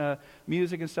 our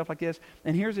music and stuff like this.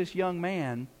 And here's this young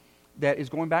man that is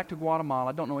going back to Guatemala.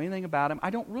 I don't know anything about him. I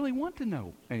don't really want to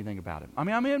know anything about him. I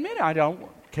mean, admit it, I don't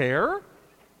care.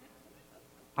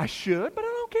 I should, but I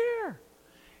don't care.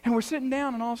 And we're sitting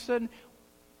down and all of a sudden,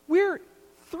 we're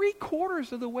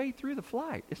 3/4 of the way through the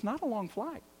flight. It's not a long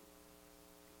flight.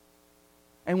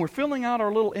 And we're filling out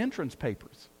our little entrance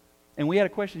papers. And we had a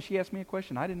question. She asked me a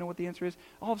question. I didn't know what the answer is.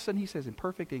 All of a sudden, he says in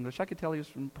perfect English, I could tell he was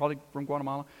probably from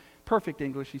Guatemala. Perfect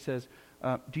English. He says,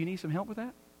 do you need some help with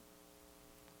that?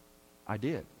 I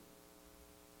did.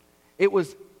 It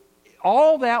was,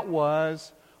 all that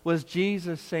was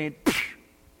Jesus saying,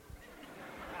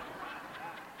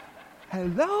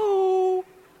 hello?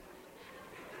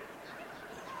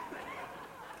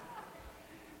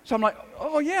 So I'm like,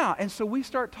 oh, yeah. And so we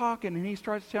start talking, and he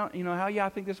starts telling, I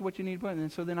think this is what you need to put. And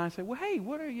so then I say, well, hey,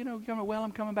 what are you, coming? Well,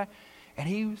 I'm coming back. And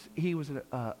he was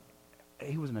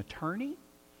an attorney,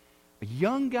 a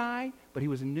young guy, but he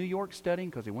was in New York studying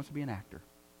because he wants to be an actor.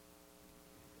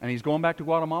 And he's going back to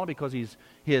Guatemala because a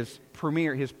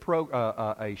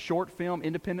short film,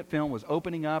 independent film, was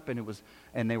opening up, and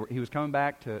he was coming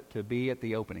back to be at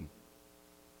the opening.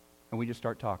 And we just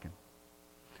start talking.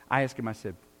 I asked him, I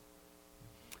said,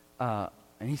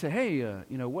 and he said, hey,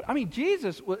 what? I mean,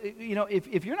 Jesus,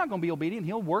 if you're not going to be obedient,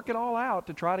 he'll work it all out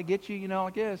to try to get you, I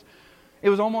guess. It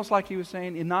was almost like he was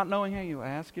saying, in not knowing, hey, you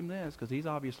ask him this, because he's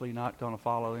obviously not going to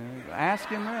follow him. Ask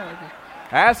him this.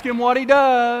 Ask him what he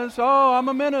does. Oh, I'm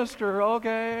a minister.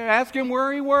 Okay. Ask him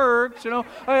where he works.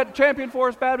 At Champion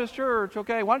Forest Baptist Church.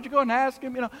 Okay. Why don't you go and ask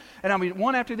him? And I mean,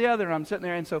 one after the other. And I'm sitting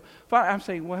there. And so I'm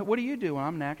saying, well, what do you do? Well,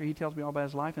 I'm an actor. He tells me all about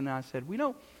his life. And then I said,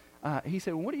 he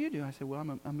said, well, what do you do? I said, well,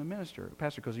 I'm a minister,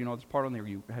 pastor, because, there's part on there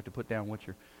you have to put down what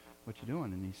you're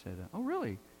doing. And he said, oh,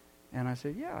 really? And I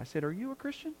said, yeah. I said, are you a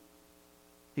Christian?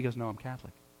 He goes, no, I'm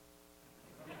Catholic.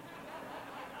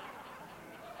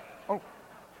 Oh.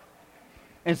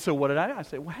 And so what did I do? I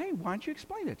said, well, hey, why don't you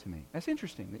explain it to me? That's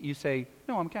interesting that you say,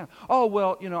 no, I'm Catholic. Oh,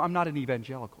 well, I'm not an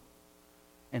evangelical.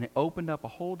 And it opened up a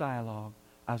whole dialogue.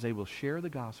 I was able to share the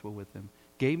gospel with him,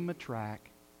 gave him a track,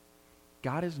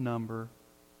 got his number,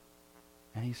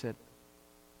 and he said,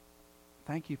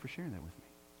 thank you for sharing that with me.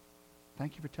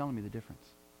 Thank you for telling me the difference.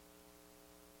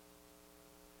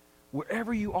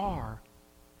 Wherever you are,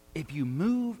 if you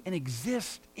move and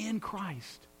exist in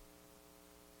Christ,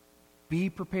 be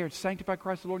prepared. Sanctify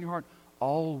Christ the Lord in your heart.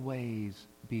 Always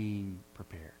being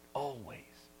prepared. Always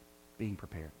being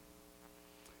prepared.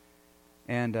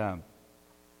 And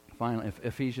finally,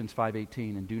 Ephesians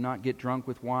 5:18, and do not get drunk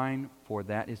with wine, for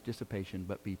that is dissipation,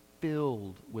 but be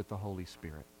filled with the Holy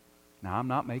Spirit. Now, I'm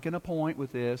not making a point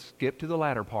with this. Skip to the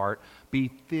latter part. Be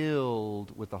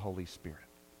filled with the Holy Spirit.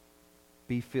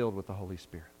 Be filled with the Holy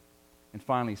Spirit. And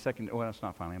finally, it's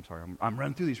not finally, I'm sorry. I'm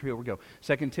running through these. Here we go.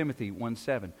 2 Timothy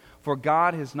 1:7. For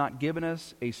God has not given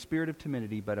us a spirit of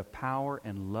timidity, but of power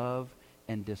and love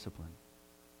and discipline.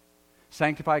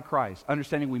 Sanctify Christ,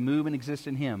 understanding we move and exist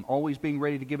in Him, always being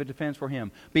ready to give a defense for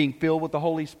Him, being filled with the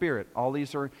Holy Spirit. All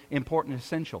these are important and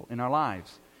essential in our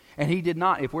lives. And He did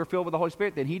not, if we're filled with the Holy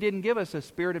Spirit, then He didn't give us a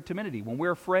spirit of timidity. When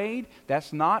we're afraid,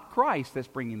 that's not Christ that's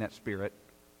bringing that spirit,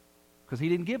 because He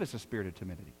didn't give us a spirit of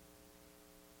timidity,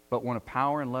 but one of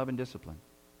power and love and discipline.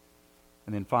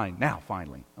 And then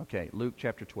finally, okay, Luke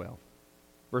chapter 12,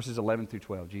 verses 11 through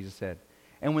 12, Jesus said,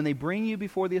 and when they bring you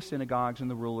before the synagogues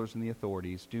and the rulers and the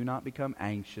authorities, do not become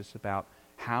anxious about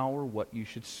how or what you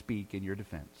should speak in your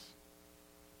defense,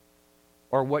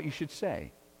 or what you should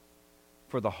say.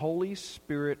 For the Holy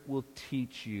Spirit will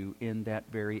teach you in that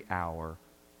very hour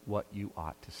what you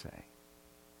ought to say.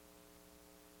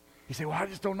 You say, well, I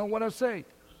just don't know what to say.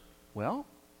 Well,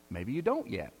 maybe you don't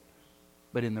yet.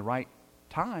 But in the right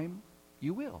time,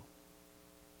 you will.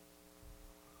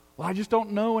 Well, I just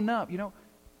don't know enough.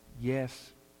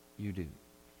 Yes, you do.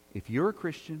 If you're a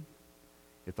Christian,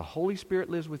 if the Holy Spirit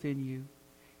lives within you,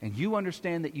 and you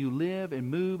understand that you live and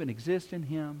move and exist in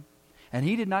Him, and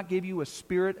He did not give you a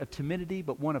spirit of timidity,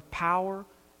 but one of power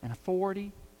and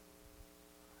authority,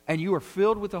 and you are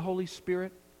filled with the Holy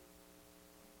Spirit,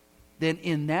 then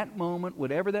in that moment,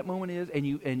 whatever that moment is, and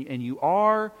you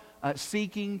are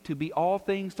seeking to be all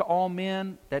things to all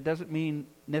men, that doesn't mean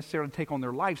necessarily take on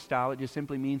their lifestyle. It just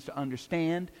simply means to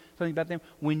understand something about them.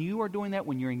 When you are doing that,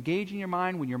 when you're engaging your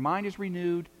mind, when your mind is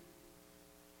renewed,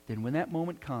 then when that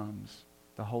moment comes,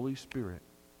 the Holy Spirit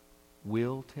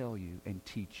will tell you and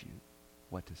teach you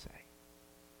what to say.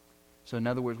 So in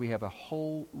other words, we have a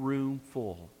whole room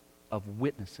full of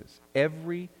witnesses.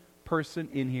 Every person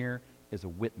in here is a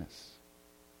witness.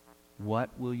 What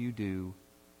will you do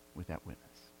with that witness?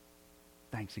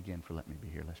 Thanks again for letting me be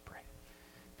here. Let's pray.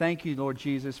 Thank you, Lord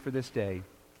Jesus, for this day.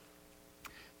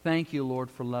 Thank you, Lord,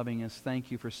 for loving us.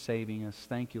 Thank you for saving us.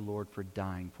 Thank you, Lord, for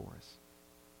dying for us.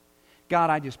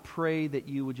 God, I just pray that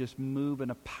you would just move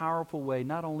in a powerful way,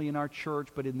 not only in our church,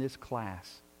 but in this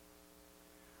class.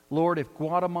 Lord, if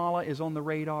Guatemala is on the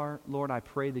radar, Lord, I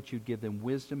pray that you'd give them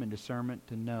wisdom and discernment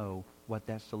to know what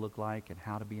that's to look like and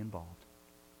how to be involved.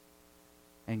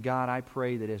 And God, I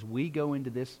pray that as we go into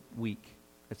this week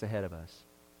that's ahead of us,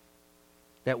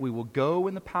 that we will go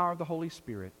in the power of the Holy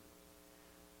Spirit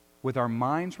with our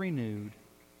minds renewed,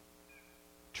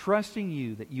 trusting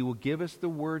you that you will give us the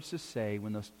words to say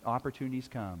when those opportunities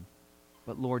come.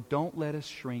 But Lord, don't let us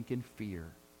shrink in fear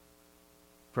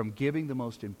from giving the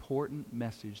most important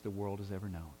message the world has ever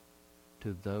known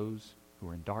to those who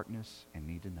are in darkness and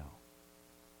need to know.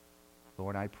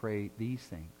 Lord, I pray these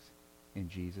things in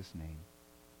Jesus' name.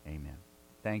 Amen.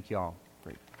 Thank you all.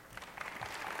 Great.